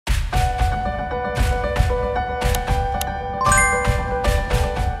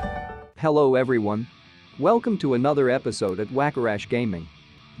Hello everyone. Welcome to another episode at wackoRash Gaming.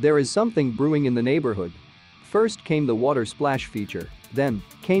 There is something brewing in the neighborhood. First came the water splash feature, then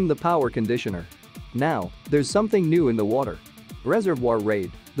came the power conditioner. Now, there's something new in the water. Reservoir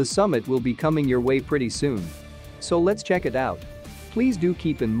Raid, the summit will be coming your way pretty soon. So let's check it out. Please do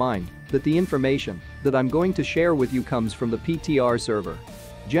keep in mind that the information that I'm going to share with you comes from the PTR server.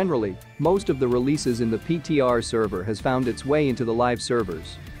 Generally, most of the releases in the PTR server has found its way into the live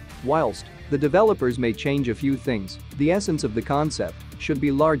servers. Whilst the developers may change a few things, the essence of the concept should be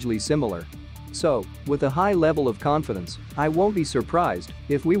largely similar. So, with a high level of confidence, I won't be surprised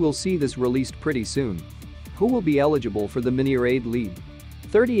if we will see this released pretty soon. Who will be eligible for the Mini Raid League?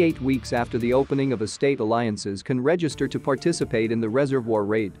 38 weeks after the opening of state alliances can register to participate in the Reservoir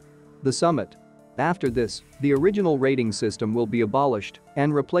Raid, the summit. After this, the original rating system will be abolished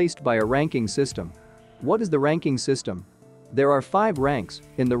and replaced by a ranking system. What is the ranking system? There are 5 ranks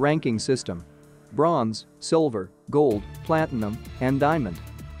in the ranking system: bronze, silver, gold, platinum, and diamond.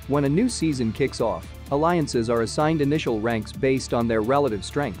 When a new season kicks off, alliances are assigned initial ranks based on their relative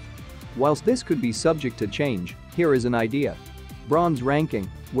strength. Whilst this could be subject to change, here is an idea. Bronze ranking,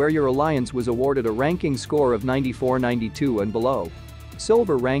 where your alliance was awarded a ranking score of 94-92 and below.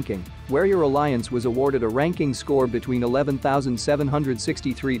 Silver ranking, where your alliance was awarded a ranking score between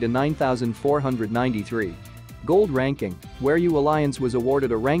 11,763 to 9,493. Gold ranking, where your alliance was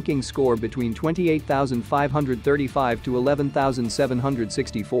awarded a ranking score between 28,535 to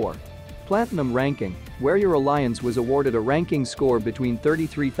 11,764. Platinum ranking, where your alliance was awarded a ranking score between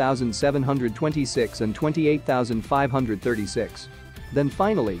 33,726 and 28,536. Then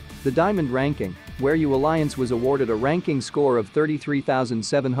finally, the diamond ranking, where your alliance was awarded a ranking score of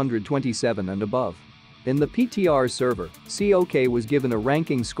 33,727 and above. In the PTR server, COK was given a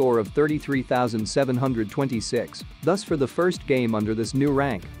ranking score of 33,726, thus for the first game under this new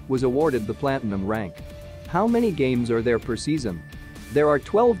rank, was awarded the platinum rank. How many games are there per season? There are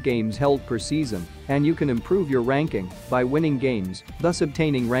 12 games held per season, and you can improve your ranking by winning games, thus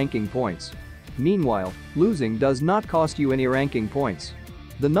obtaining ranking points. Meanwhile, losing does not cost you any ranking points.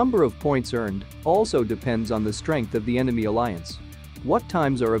 The number of points earned also depends on the strength of the enemy alliance. What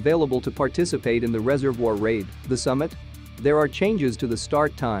times are available to participate in the Reservoir Raid, the summit? There are changes to the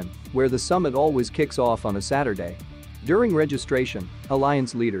start time, where the summit always kicks off on a Saturday. During registration,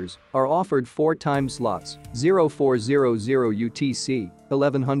 alliance leaders are offered 4 time slots: 0400 UTC,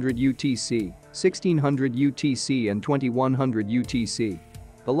 1100 UTC, 1600 UTC and 2100 UTC.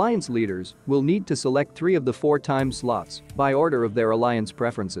 Alliance leaders will need to select 3 of the 4 time slots by order of their alliance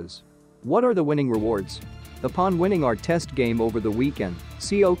preferences. What are the winning rewards? Upon winning our test game over the weekend,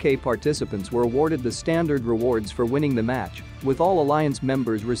 COK participants were awarded the standard rewards for winning the match, with all alliance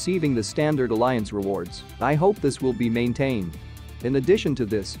members receiving the standard alliance rewards. I hope this will be maintained. In addition to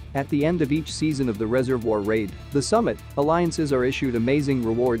this, at the end of each season of the Reservoir Raid, the summit, alliances are issued amazing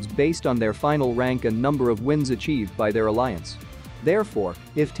rewards based on their final rank and number of wins achieved by their alliance. Therefore,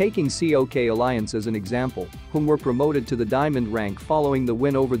 if taking COK Alliance as an example, whom were promoted to the diamond rank following the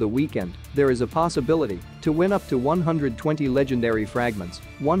win over the weekend, there is a possibility to win up to 120 legendary fragments,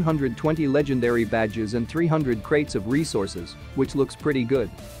 120 legendary badges and 300 crates of resources, which looks pretty good.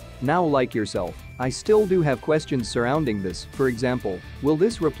 Now, like yourself, I still do have questions surrounding this. For example, will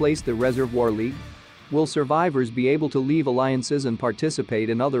this replace the Reservoir League? Will survivors be able to leave alliances and participate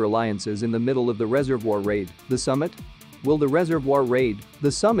in other alliances in the middle of the Reservoir Raid, the summit? Will the Reservoir Raid,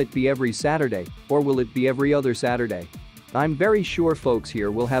 the summit, be every Saturday, or will it be every other Saturday? I'm very sure folks here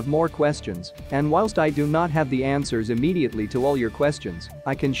will have more questions, and whilst I do not have the answers immediately to all your questions,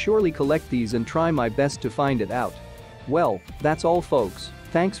 I can surely collect these and try my best to find it out. Well, that's all folks,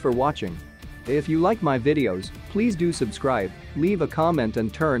 thanks for watching. If you like my videos, please do subscribe, leave a comment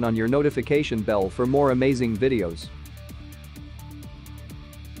and turn on your notification bell for more amazing videos.